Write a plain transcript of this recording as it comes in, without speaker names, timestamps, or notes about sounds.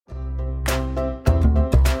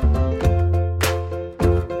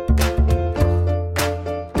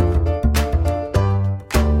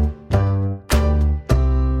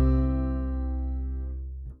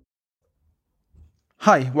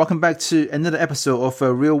Hi, welcome back to another episode of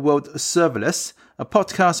Real World Serverless, a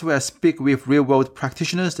podcast where I speak with real world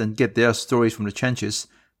practitioners and get their stories from the trenches.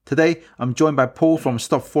 Today, I'm joined by Paul from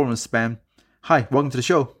Stop Forum Spam. Hi, welcome to the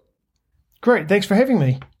show. Great, thanks for having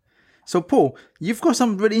me. So Paul, you've got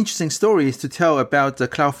some really interesting stories to tell about the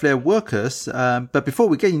Cloudflare workers, but before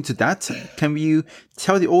we get into that, can you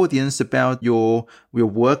tell the audience about your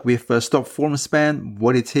work with Stop Forum Spam,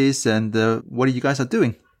 what it is, and what you guys are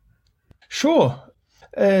doing? Sure.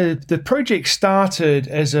 The project started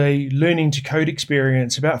as a learning to code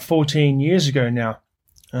experience about 14 years ago now.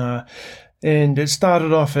 And it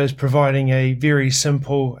started off as providing a very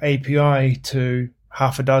simple API to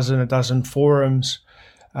a dozen forums,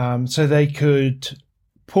 so they could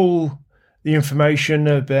pull the information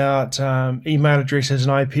about email addresses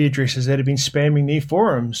and IP addresses that had been spamming their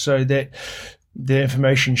forums, so that the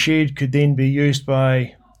information shared could then be used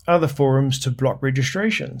by other forums to block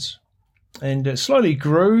registrations. And it slowly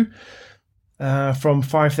grew from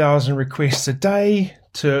 5,000 requests a day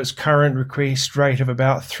to its current request rate of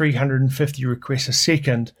about 350 requests a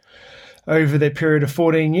second over that period of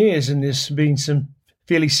 14 years. And there's been some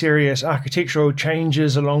fairly serious architectural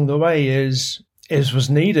changes along the way as was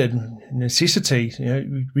needed, necessity.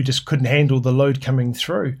 We just couldn't handle the load coming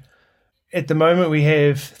through. At the moment, we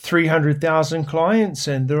have 300,000 clients,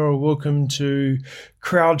 and they're all welcome to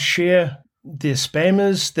crowd share their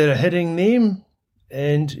spammers that are hitting them,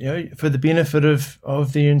 and for the benefit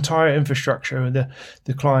of the entire infrastructure and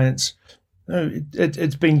the clients.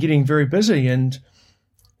 It's been getting very busy, and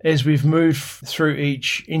as we've moved through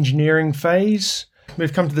each engineering phase,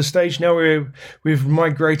 we've come to the stage now where we've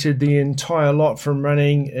migrated the entire lot from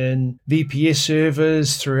running in VPS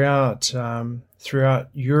servers throughout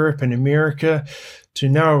Europe and America to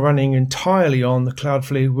now running entirely on the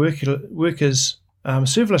Cloudflare workers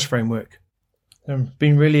serverless framework. I've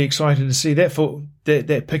been really excited to see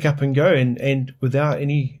that pick up and go, and without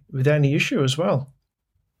any issue as well.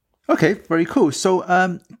 Okay, very cool. So,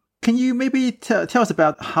 can you maybe tell us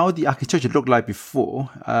about how the architecture looked like before?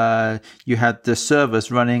 You had the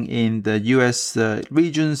servers running in the US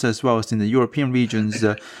regions as well as in the European regions.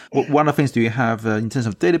 What other things do you have in terms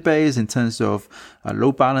of database, in terms of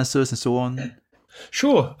load balancers, and so on?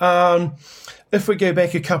 Sure. If we go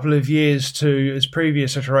back a couple of years to its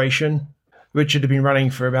previous iteration, which had been running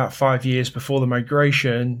for about 5 years before the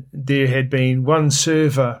migration, there had been one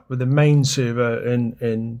server with the main server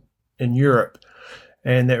in Europe,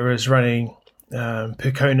 and that was running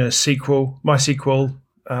Percona SQL, MySQL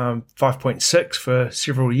 5.6 for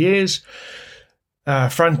several years,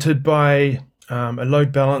 fronted by a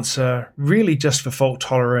load balancer, really just for fault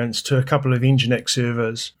tolerance, to a couple of Nginx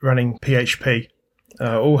servers running PHP,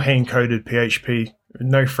 all hand-coded PHP.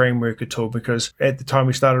 No framework at all, because at the time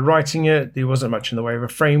we started writing it, there wasn't much in the way of a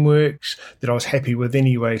framework that I was happy with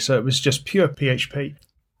anyway, so it was just pure PHP.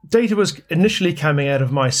 Data was initially coming out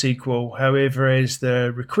of MySQL. However, as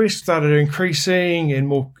the requests started increasing and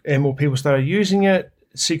more people started using it,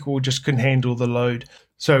 SQL just couldn't handle the load.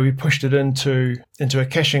 So we pushed it into a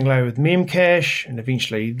caching layer with Memcache, and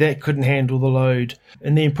eventually that couldn't handle the load,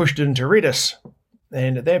 and then pushed it into Redis.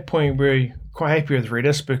 And at that point, we're quite happy with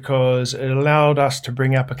Redis because it allowed us to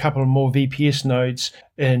bring up a couple more VPS nodes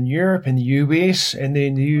in Europe and the US, and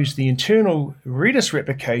then use the internal Redis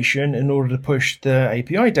replication in order to push the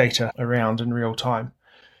API data around in real time.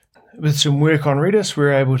 With some work on Redis, we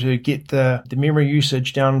were able to get the memory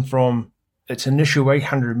usage down from its initial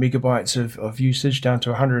 800 megabytes of usage down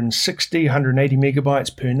to 160, 180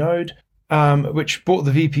 megabytes per node. Which brought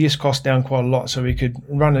the VPS cost down quite a lot, so we could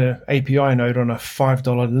run an API node on a $5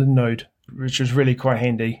 Linode, which was really quite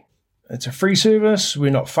handy. It's a free service. We're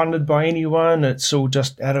not funded by anyone. It's all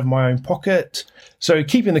just out of my own pocket. So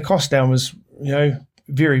keeping the cost down was,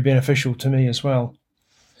 very beneficial to me as well.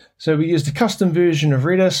 So we used a custom version of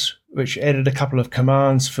Redis, which added a couple of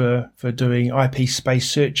commands for doing IP space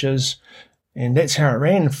searches, and that's how it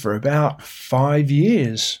ran for about 5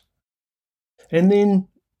 years. And then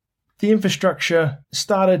the infrastructure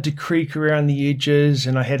started to creak around the edges,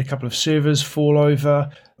 and I had a couple of servers fall over.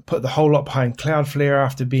 I put the whole lot behind Cloudflare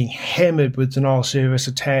after being hammered with denial of service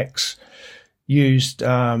attacks. Used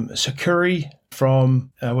Sucuri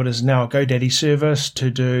from what is now a GoDaddy service to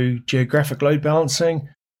do geographic load balancing,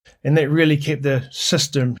 and that really kept the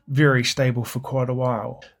system very stable for quite a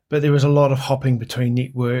while. But there was a lot of hopping between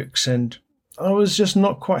networks, and I was just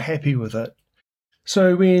not quite happy with it.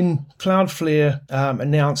 So when Cloudflare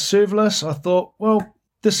announced serverless, I thought, well,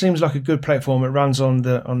 this seems like a good platform. It runs on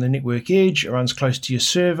the network edge. It runs close to your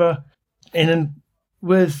server. And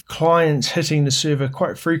with clients hitting the server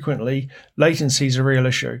quite frequently, latency is a real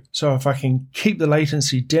issue. So if I can keep the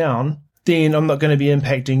latency down then I'm not going to be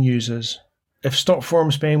impacting users. If stock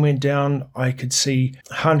forum spam went down, I could see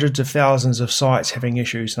hundreds of thousands of sites having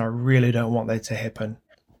issues, and I really don't want that to happen.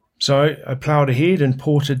 So I plowed ahead and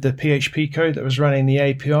ported the PHP code that was running the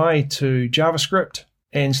API to JavaScript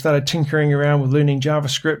and started tinkering around with learning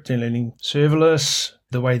JavaScript and learning serverless,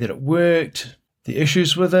 the way that it worked, the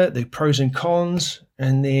issues with it, the pros and cons,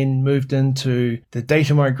 and then moved into the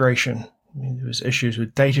data migration. There was issues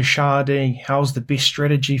with data sharding. How's the best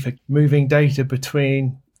strategy for moving data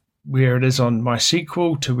between where it is on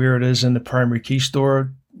MySQL to where it is in the primary key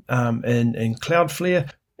store in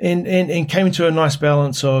Cloudflare, and came to a nice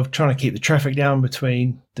balance of trying to keep the traffic down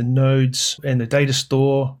between the nodes and the data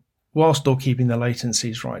store while still keeping the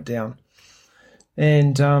latencies right down.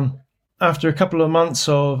 And after a couple of months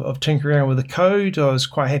of tinkering around with the code, I was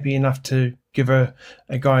quite happy enough to give a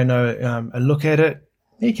guy I know a look at it.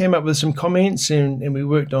 He came up with some comments and we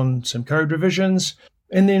worked on some code revisions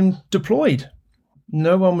and then deployed.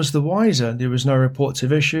 No one was the wiser. There was no reports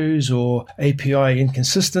of issues or API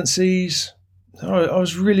inconsistencies. I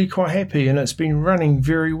was really quite happy, and it's been running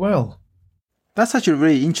very well. That's actually a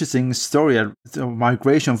really interesting story, a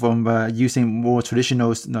migration from using more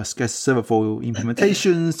traditional serverful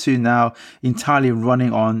implementations to now entirely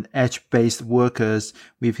running on edge-based workers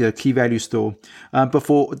with a key value store. But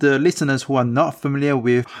for the listeners who are not familiar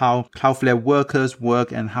with how Cloudflare workers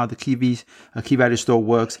work and how the key value store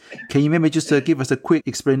works, can you maybe just give us a quick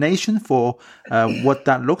explanation for what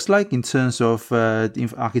that looks like in terms of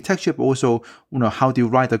the architecture, but also how do you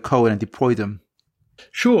write the code and deploy them?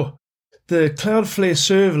 Sure. The Cloudflare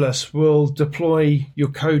serverless will deploy your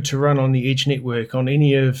code to run on the edge network on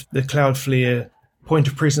any of the Cloudflare point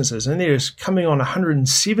of presences. And there's coming on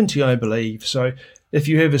 170, I believe. So if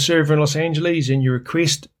you have a server in Los Angeles and you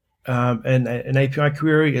request an API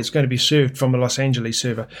query, it's going to be served from a Los Angeles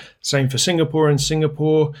server. Same for Singapore,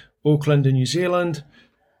 Auckland and New Zealand.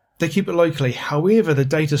 They keep it locally. However, the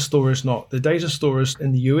data store is not. The data store is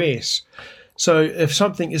in the US. So if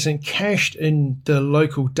something isn't cached in the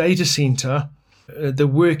local data center, the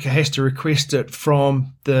worker has to request it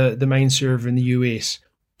from the main server in the US.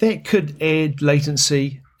 That could add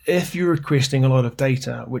latency if you're requesting a lot of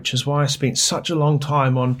data, which is why I spent such a long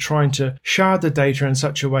time on trying to shard the data in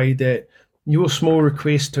such a way that your small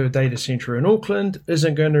request to a data center in Auckland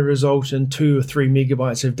isn't going to result in 2 or 3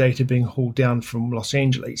 megabytes of data being hauled down from Los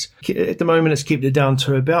Angeles. At the moment, it's kept it down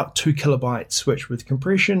to about 2 kilobytes, which with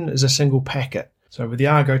compression is a single packet. So with the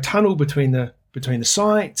Argo tunnel between the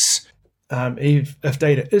sites, if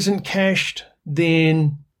data isn't cached,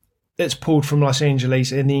 then it's pulled from Los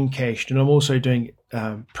Angeles and then cached. And I'm also doing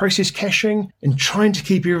process caching and trying to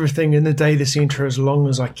keep everything in the data center as long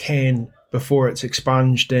as I can before it's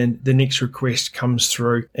expunged and the next request comes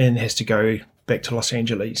through and has to go back to Los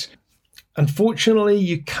Angeles. Unfortunately,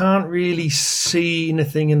 you can't really see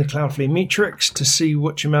anything in the Cloudflare metrics to see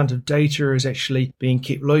which amount of data is actually being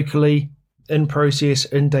kept locally, in process,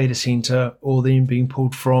 in data center, or then being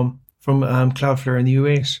pulled from Cloudflare in the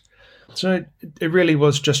US. So it really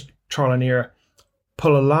was just trial and error.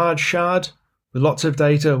 Pull a large shard with lots of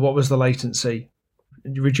data. What was the latency?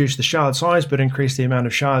 Reduce the shard size, but increase the amount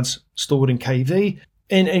of shards stored in KV,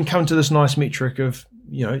 and come to this nice metric of,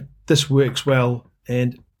 this works well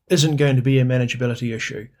and isn't going to be a manageability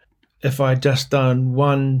issue. If I'd just done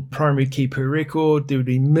one primary key per record, there would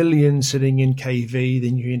be millions sitting in KV.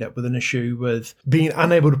 Then you end up with an issue with being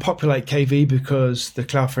unable to populate KV because the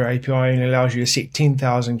Cloudflare API only allows you to set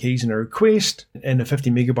 10,000 keys in a request and a 50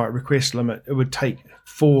 megabyte request limit. It would take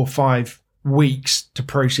 4 or 5 weeks to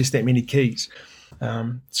process that many keys.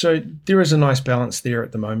 So there is a nice balance there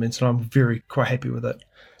at the moment, and I'm quite happy with it.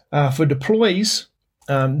 For deploys,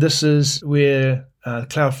 this is where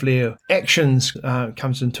Cloudflare Actions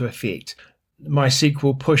comes into effect.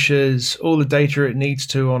 MySQL pushes all the data it needs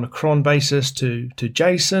to on a cron basis to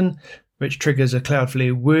JSON, which triggers a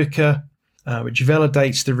Cloudflare worker, which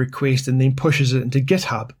validates the request and then pushes it into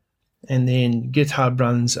GitHub. And then GitHub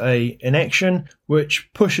runs an action which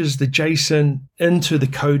pushes the JSON into the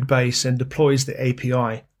code base and deploys the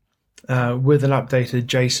API with an updated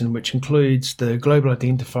JSON, which includes the global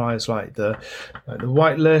identifiers like the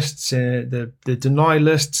whitelists and the deny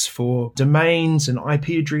lists for domains and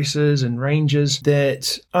IP addresses and ranges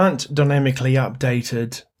that aren't dynamically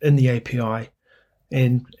updated in the API.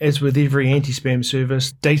 And as with every anti-spam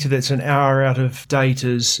service, data that's an hour out of date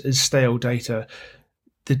is stale data.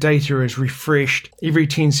 The data is refreshed every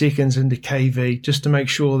 10 seconds into KV just to make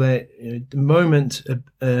sure that the moment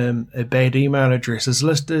a bad email address is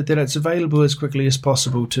listed, that it's available as quickly as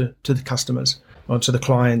possible to the customers, or to the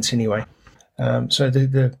clients anyway. So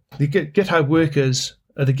the GitHub workers,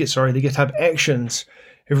 the GitHub Actions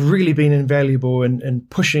have really been invaluable in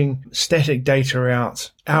pushing static data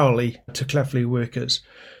out hourly to Cloudflare workers.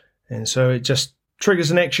 And so it just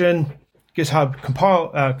triggers an action, GitHub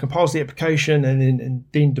compiles the application, and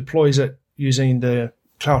then deploys it using the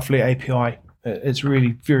Cloudflare API. It's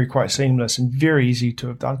really quite seamless and very easy to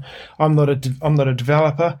have done. I'm not a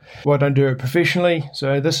developer. Well, I don't do it professionally,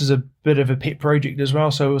 so this is a bit of a pet project as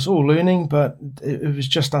well. So it was all learning, but it was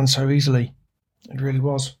just done so easily. It really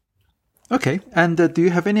was. Okay, and do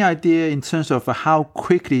you have any idea in terms of how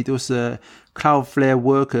quickly those Cloudflare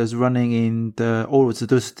workers running in all of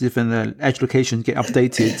those different edge locations get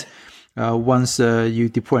updated once you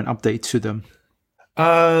deploy an update to them?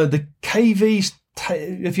 The KVs,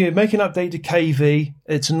 if you make an update to KV,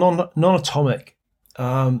 it's non-atomic,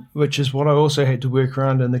 which is what I also had to work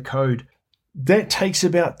around in the code. That takes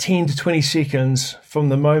about 10 to 20 seconds from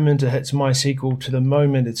the moment it hits MySQL to the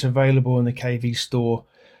moment it's available in the KV store.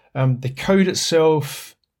 The code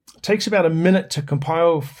itself takes about a minute to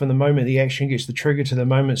compile from the moment the action gets the trigger to the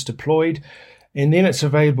moment it's deployed, and then it's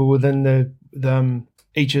available within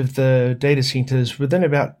each of the data centers within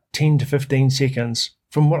about 10 to 15 seconds,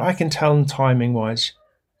 from what I can tell timing-wise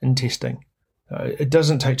in testing. It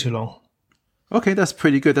doesn't take too long. Okay, that's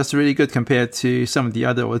pretty good. That's really good compared to some of the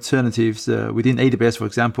other alternatives. Within AWS, for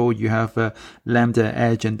example, you have Lambda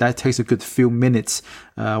Edge, and that takes a good few minutes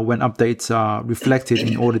when updates are reflected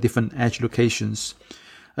in all the different edge locations.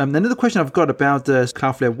 Another question I've got about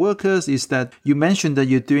Cloudflare workers is that you mentioned that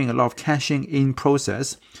you're doing a lot of caching in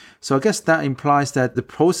process. So I guess that implies that the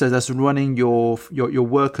process that's running your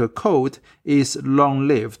worker code is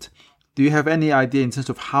long-lived. Do you have any idea in terms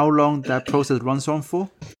of how long that process runs on for?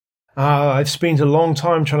 I've spent a long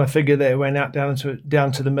time trying to figure that one out down to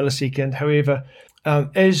the millisecond. However,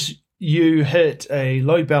 as you hit a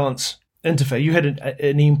load balance interface, you hit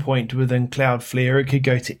an endpoint within Cloudflare, it could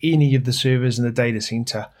go to any of the servers in the data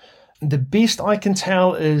center. The best I can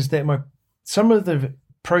tell is that some of the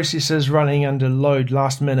processes running under load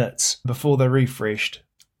last minutes before they're refreshed.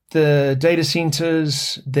 The data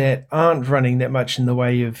centers that aren't running that much in the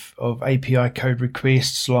way of API code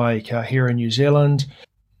requests, like here in New Zealand,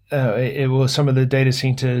 it was some of the data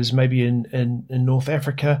centers maybe in North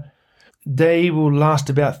Africa, they will last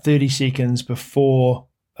about 30 seconds before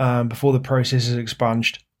the process is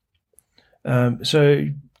expunged. So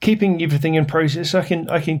keeping everything in process, I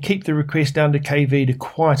can keep the request down to KV to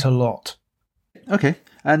quite a lot. Okay.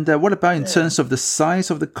 And what about in terms of the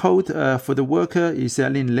size of the code for the worker? Is there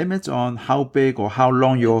any limit on how big or how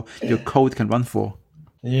long your code can run for?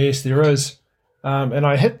 Yes, there is. And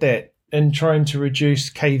I hit that in trying to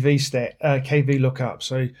reduce KV lookup.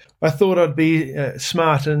 So I thought I'd be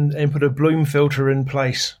smart and put a Bloom filter in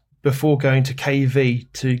place before going to KV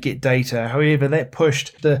to get data. However, that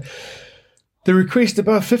pushed the request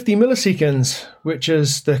above 50 milliseconds, which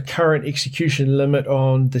is the current execution limit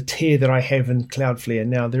on the tier that I have in Cloudflare.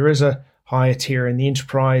 Now, there is a higher tier in the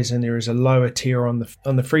enterprise, and there is a lower tier on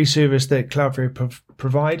the free service that Cloudflare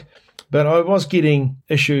provide. But I was getting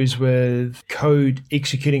issues with code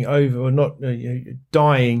executing over or not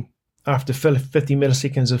dying after 50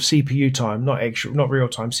 milliseconds of CPU time, not real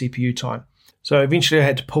time CPU time. So eventually I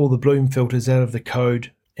had to pull the Bloom filters out of the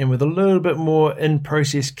code, and with a little bit more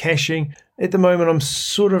in-process caching, at the moment I'm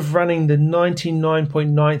sort of running the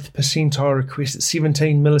 99.9th percentile request at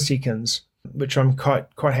 17 milliseconds, which I'm quite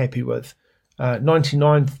happy with.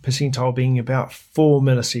 99th percentile being about 4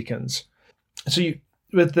 milliseconds. So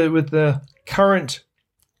with the current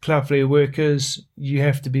Cloudflare workers, you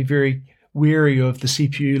have to be very wary of the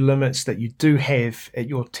CPU limits that you do have at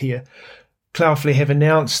your tier. Cloudflare have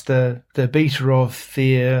announced the beta of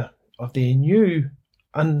their new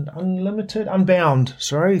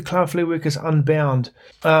Cloudflare Workers Unbound,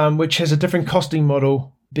 which has a different costing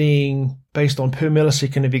model being based on per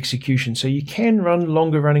millisecond of execution. So you can run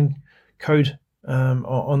longer running code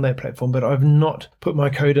on that platform, but I've not put my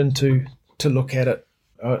code in to look at it.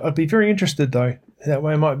 I'd be very interested though. That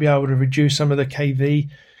way I might be able to reduce some of the KV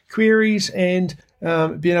queries and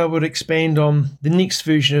being able to expand on the next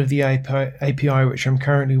version of the API, which I'm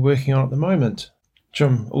currently working on at the moment, which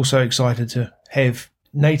I'm also excited to have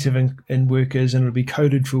native in workers, and it'll be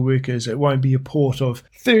coded for workers. It won't be a port of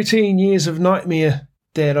 13 years of nightmare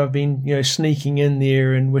that I've been sneaking in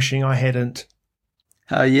there and wishing I hadn't.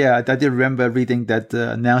 Yeah, I did remember reading that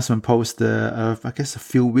announcement post, I guess a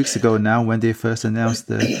few weeks ago now, when they first announced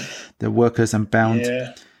the Workers Unbound.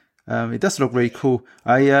 Yeah. It does look very cool.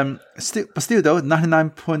 Still though,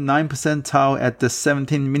 99.9 percentile at the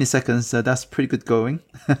 17 milliseconds, that's pretty good going.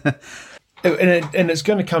 And it's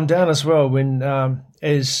going to come down as well when,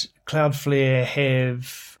 as Cloudflare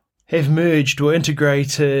have merged or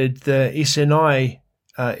integrated the SNI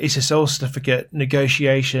SSL certificate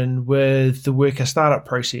negotiation with the worker startup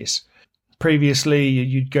process. Previously,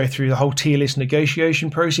 you'd go through the whole TLS negotiation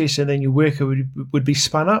process and then your worker would be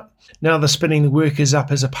spun up. Now they're spinning the workers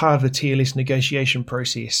up as a part of the TLS negotiation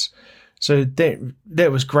process. So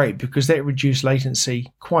that was great because that reduced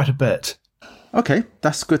latency quite a bit. Okay,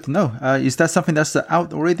 that's good to know. Is that something that's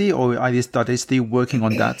out already, or are they still working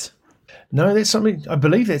on that? No, that's something, I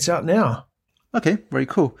believe that's out now. Okay, very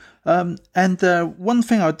cool. And one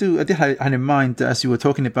thing I did have in mind as you were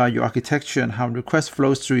talking about your architecture and how request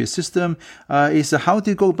flows through your system is how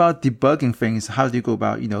do you go about debugging things? How do you go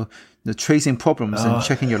about, the tracing problems and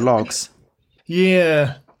checking your logs?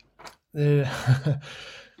 Yeah.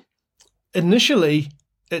 Initially,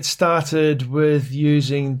 it started with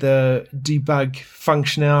using the debug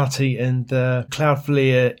functionality in the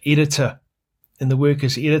Cloudflare editor, in the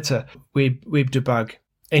workers editor, web debug,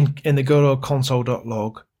 in the good old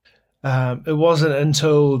console.log. It wasn't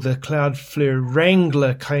until the Cloudflare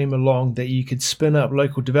Wrangler came along that you could spin up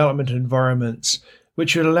local development environments,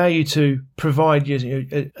 which would allow you to provide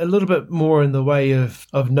a little bit more in the way of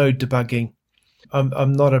node debugging.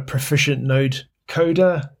 I'm not a proficient node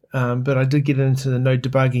coder, but I did get into the node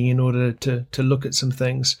debugging in order to look at some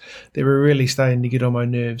things that were really starting to get on my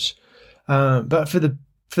nerves. But for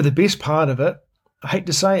the best part of it, I hate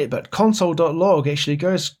to say it, but console.log actually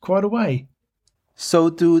goes quite a way.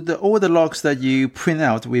 So do all the logs that you print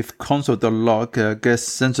out with console.log get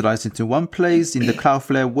centralized into one place in the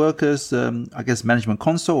Cloudflare workers, management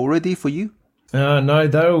console already for you?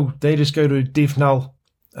 No, they just go to dev null.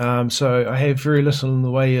 So I have very little in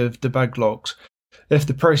the way of debug logs. If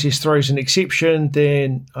the process throws an exception,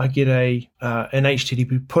 then I get an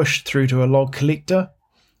HTTP push through to a log collector,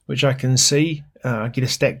 which I can see. I get a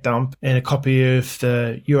stack dump and a copy of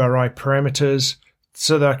the URI parameters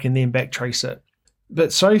so that I can then backtrace it.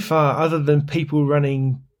 But so far, other than people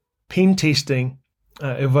running pen testing,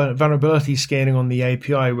 vulnerability scanning on the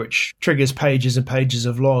API, which triggers pages and pages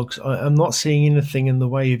of logs, I'm not seeing anything in the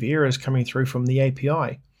way of errors coming through from the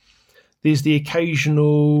API. There's the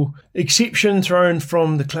occasional exception thrown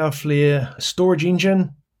from the Cloudflare storage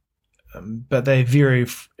engine, but they're very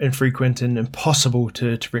infrequent and impossible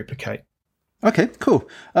to replicate. Okay, cool.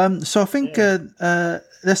 So I think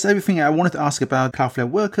that's everything I wanted to ask about Cloudflare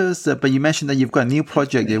Workers, but you mentioned that you've got a new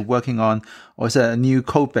project you're working on, or is it a new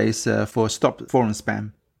code base for Stop Forum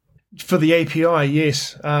Spam? For the API,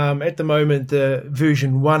 yes. At the moment, the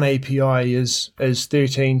version 1 API is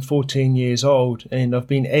 13, 14 years old, and I've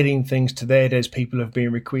been adding things to that as people have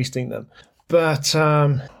been requesting them. But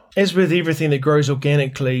as with everything that grows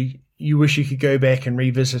organically, you wish you could go back and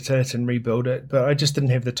revisit it and rebuild it, but I just didn't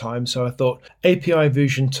have the time. So I thought API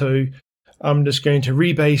version 2, I'm just going to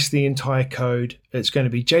rebase the entire code. It's going to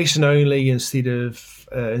be JSON only instead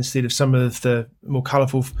of some of the more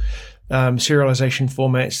colorful serialization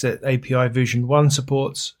formats that API version 1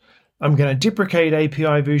 supports. I'm going to deprecate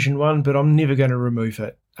API version 1, but I'm never going to remove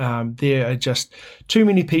it. There are just too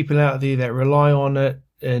many people out there that rely on it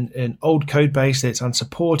in an old code base that's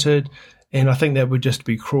unsupported. And I think that would just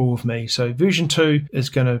be cruel of me. So version 2 is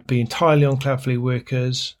going to be entirely on Cloudflare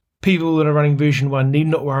Workers. People that are running version 1 need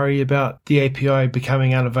not worry about the API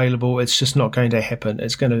becoming unavailable. It's just not going to happen.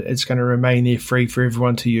 It's going to remain there free for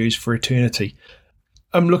everyone to use for eternity.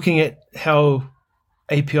 I'm looking at how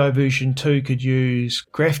API version 2 could use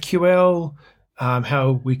GraphQL,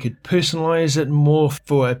 how we could personalize it more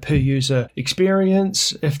for a per user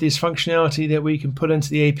experience if there's functionality that we can put into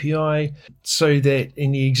the API, so that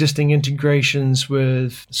in the existing integrations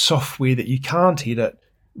with software that you can't edit,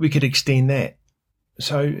 we could extend that.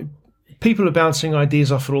 So people are bouncing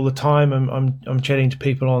ideas off it all the time. I'm chatting to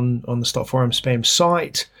people on the Stop Forum Spam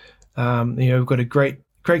site. We've got a great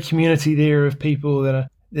community there of people that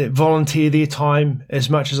volunteer their time as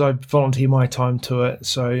much as I volunteer my time to it.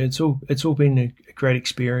 So it's all been a great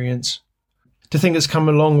experience. To think it's come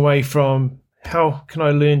a long way from how can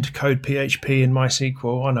I learn to code PHP in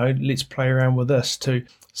MySQL? I know, let's play around with this, to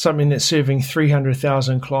something that's serving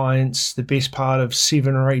 300,000 clients, the best part of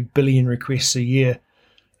 7 or 8 billion requests a year,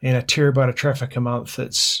 and a terabyte of traffic a month.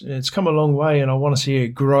 It's come a long way, and I want to see it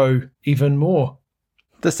grow even more.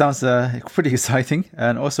 That sounds pretty exciting.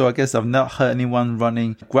 And also, I guess I've not heard anyone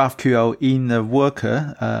running GraphQL in a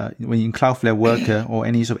worker, in Cloudflare Worker or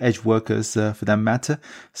any sort of edge workers for that matter.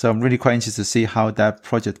 So I'm really quite interested to see how that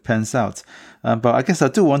project pans out. But I guess I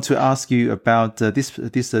do want to ask you about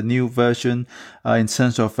this new version in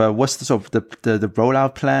terms of what's the sort of the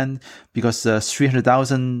rollout plan, because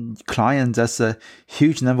 300,000 clients, that's a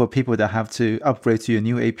huge number of people that have to upgrade to your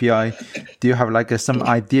new API. Do you have some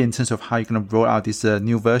idea in terms of how you're going to roll out this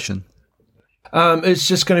new version? It's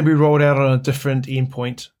just going to be rolled out on a different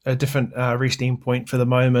endpoint, a different REST endpoint for the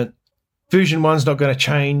moment. Version 1's not going to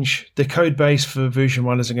change. The code base for version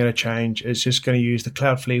 1 isn't going to change. It's just going to use the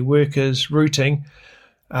Cloudflare workers routing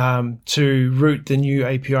to route the new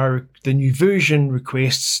API, the new version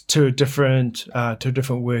requests to a different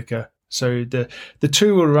worker. So the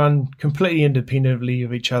two will run completely independently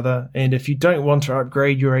of each other. And if you don't want to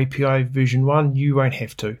upgrade your API version 1, you won't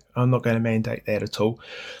have to. I'm not going to mandate that at all.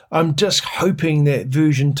 I'm just hoping that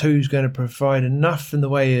version 2 is going to provide enough in the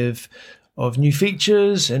way of new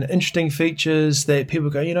features and interesting features that people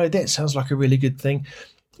go, that sounds like a really good thing.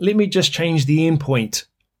 Let me just change the endpoint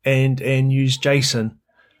and use JSON.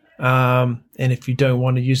 And if you don't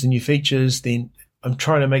want to use the new features, then I'm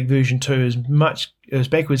trying to make version 2 as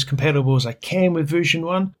backwards compatible as I can with version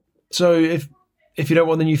 1. So if you don't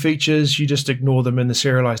want the new features, you just ignore them in the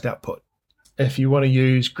serialized output. If you want to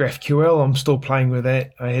use GraphQL, I'm still playing with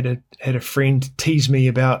that. I had a friend tease me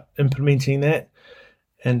about implementing that,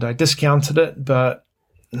 and I discounted it, but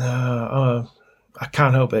I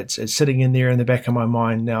can't help it. It's sitting in there in the back of my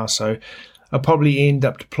mind now. So I'll probably end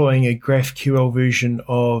up deploying a GraphQL version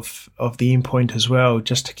of the endpoint as well,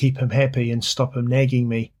 just to keep him happy and stop him nagging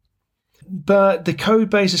me. But the code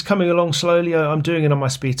base is coming along slowly. I'm doing it on my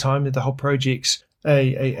spare time. The whole project's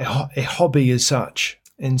a hobby as such.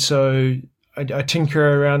 And so I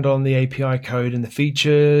tinker around on the API code and the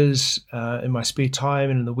features in my spare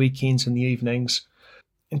time and in the weekends and the evenings.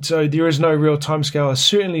 And so there is no real timescale. I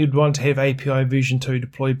certainly would want to have API version 2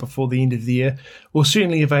 deployed before the end of the year, or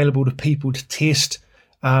certainly available to people to test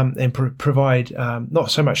and provide not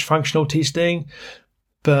so much functional testing,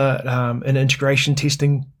 but an integration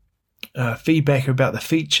testing, feedback about the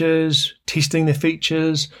features, testing the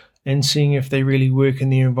features, and seeing if they really work in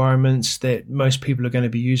the environments that most people are going to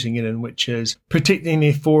be using it in, which is protecting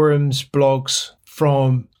their forums, blogs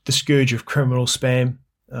from the scourge of criminal spam.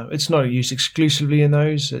 It's not used exclusively in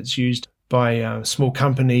those. It's used by small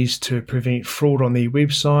companies to prevent fraud on their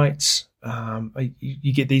websites.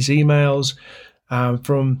 You get these emails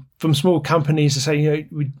from small companies to say,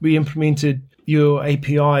 we implemented your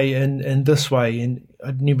API in this way, and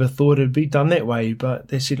I'd never thought it'd be done that way. But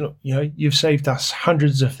they said, look, you've saved us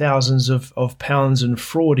hundreds of thousands of pounds in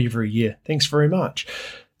fraud every year. Thanks very much.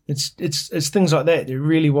 It's things like that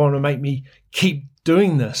really want to make me keep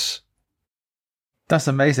doing this. That's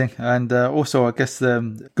amazing. And also, I guess,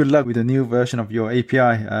 good luck with the new version of your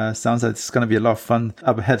API. Sounds like it's going to be a lot of fun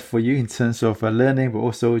up ahead for you in terms of learning, but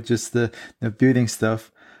also just the building stuff.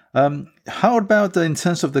 How about in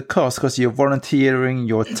terms of the cost? Because you're volunteering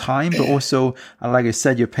your time, but also, like I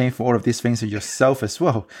said, you're paying for all of these things for yourself as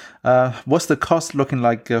well. What's the cost looking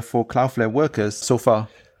like for Cloudflare workers so far?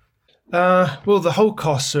 Well, the whole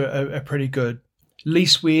costs are pretty good.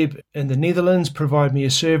 LeaseWeb in the Netherlands provide me a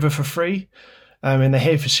server for free. And they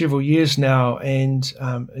have for several years now. And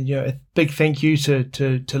a big thank you to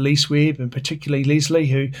LeaseWeb, and particularly Leslie,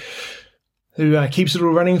 who keeps it all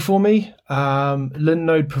running for me.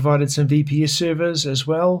 Linode provided some VPS servers as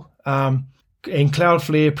well, and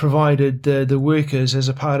Cloudflare provided the workers as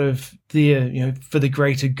a part of their for the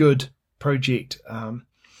greater good project.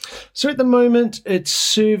 So at the moment, it's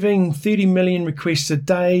serving 30 million requests a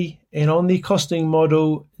day, and on the costing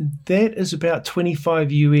model, that is about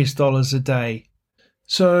 $25 a day.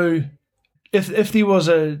 So if there was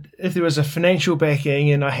a financial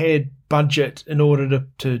backing and I had budget in order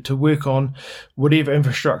to work on whatever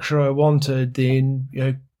infrastructure I wanted, then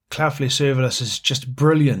Cloudflare Serverless is just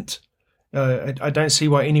brilliant. I don't see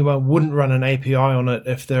why anyone wouldn't run an API on it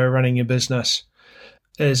if they're running a business.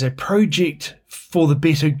 As a project for the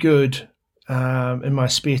better good in my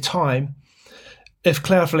spare time, if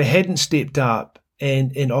Cloudflare hadn't stepped up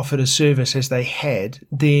and offered a service as they had,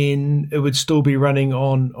 then it would still be running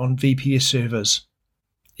on VPS servers.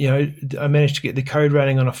 I managed to get the code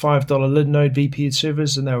running on a $5 Linode VPS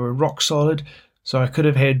servers, and they were rock solid. So I could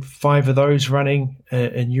have had 5 of those running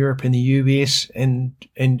in Europe and the US and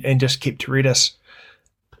just kept Redis.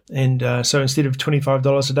 And so instead of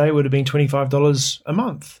 $25 a day, it would have been $25 a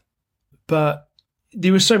month. But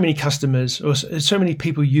there were so many customers, or so many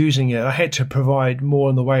people using it, I had to provide more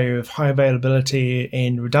in the way of high availability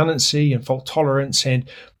and redundancy and fault tolerance, and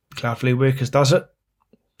Cloudflare Workers does it.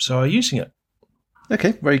 So I'm using it.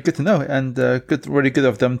 Okay, very good to know, and really good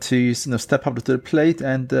of them to step up to the plate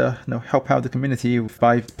and help out the community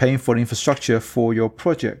by paying for the infrastructure for your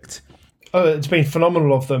project. Oh, it's been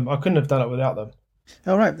phenomenal of them. I couldn't have done it without them.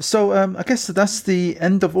 All right, so I guess that's the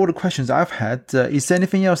end of all the questions I've had. Is there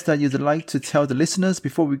anything else that you'd like to tell the listeners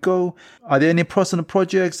before we go? Are there any personal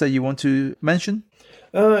projects that you want to mention?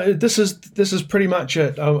 This is pretty much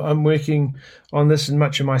it. I'm working on this in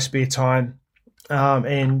much of my spare time.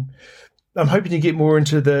 and I'm hoping to get more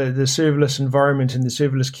into the serverless environment and the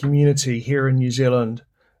serverless community here in New Zealand.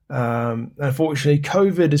 Unfortunately,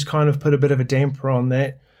 COVID has kind of put a bit of a damper on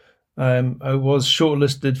that. I was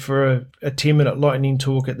shortlisted for a 10-minute lightning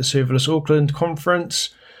talk at the Serverless Auckland conference,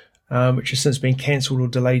 which has since been cancelled or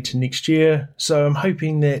delayed to next year. So I'm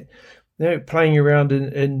hoping that playing around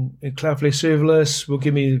in Cloudflare Serverless will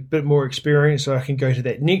give me a bit more experience so I can go to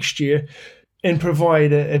that next year and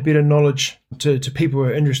provide a better knowledge to people who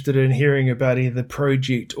are interested in hearing about either the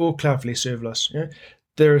project or Cloudflare Serverless.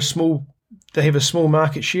 They have a small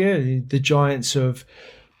market share, the giants of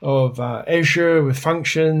Azure with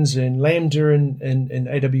functions and Lambda and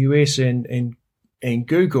AWS and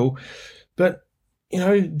Google. But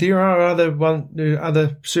there are other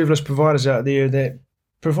serverless providers out there that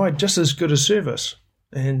provide just as good a service.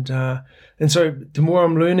 And so the more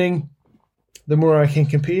I'm learning, the more I can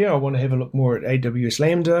compare. I want to have a look more at AWS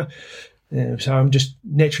Lambda. So I'm just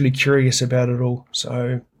naturally curious about it all.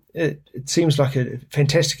 So it seems like a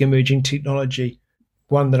fantastic emerging technology,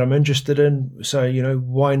 one that I'm interested in. So,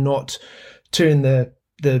 why not turn the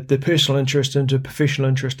personal interest into professional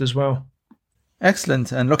interest as well?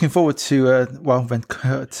 Excellent, and looking forward to to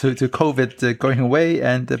COVID going away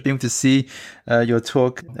and being able to see your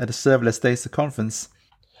talk at the Serverless Days conference.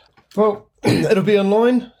 Well, it'll be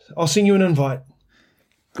online. I'll send you an invite.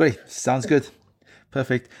 Great, sounds good.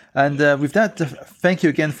 Perfect. And with that, thank you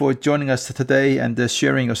again for joining us today and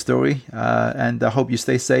sharing your story. And I hope you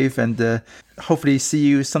stay safe and hopefully see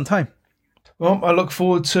you sometime. Well, I look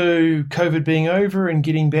forward to COVID being over and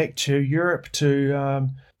getting back to Europe to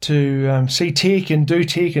see tech and do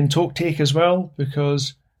tech and talk tech as well,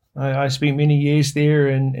 because I spent many years there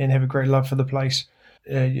and have a great love for the place.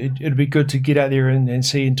 It'd be good to get out there and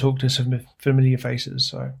see and talk to some familiar faces.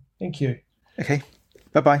 So thank you. Okay.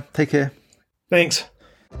 Bye-bye. Take care. Thanks.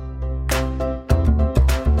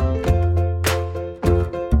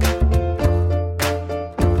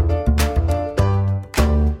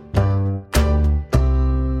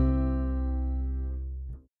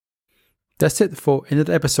 That's it for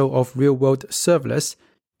another episode of Real World Serverless.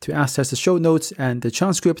 To access the show notes and the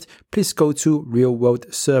transcript, please go to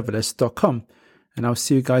realworldserverless.com. And I'll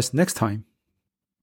see you guys next time.